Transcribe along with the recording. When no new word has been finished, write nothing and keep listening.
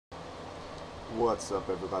What's up,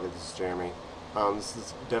 everybody? This is Jeremy. This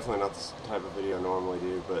is definitely not the type of video I normally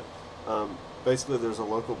do, but basically, there's a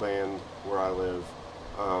local band where I live.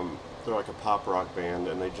 They're like a pop rock band,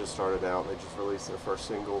 and they just started out. They just released their first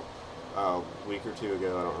single a week or two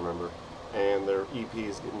ago. I don't remember. And their EP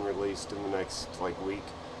is getting released in the next week,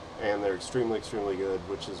 and they're extremely good,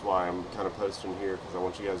 which is why I'm kind of posting here because I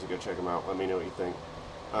want you guys to go check them out. Let me know what you think.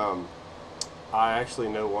 Um, I actually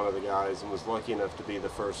know one of the guys and was lucky enough to be the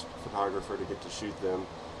first photographer to get to shoot them.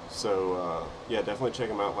 So, yeah, definitely check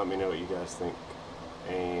them out. Let me know what you guys think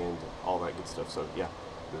and all that good stuff. So, yeah,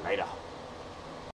 later.